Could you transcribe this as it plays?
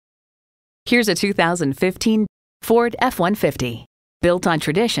Here's a 2015 Ford F-150. Built on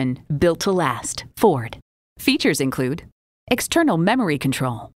tradition, built to last. Ford. Features include external memory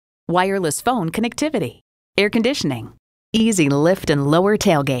control, wireless phone connectivity, air conditioning, easy lift and lower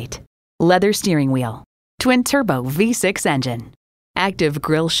tailgate, leather steering wheel, twin-turbo V6 engine, active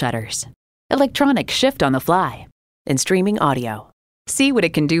grille shutters, electronic shift on the fly, and streaming audio. See what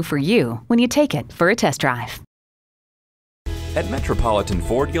it can do for you when you take it for a test drive. At Metropolitan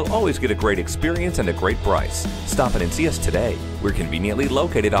Ford, you'll always get a great experience and a great price. Stop in and see us today. We're conveniently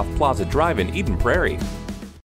located off Plaza Drive in Eden Prairie.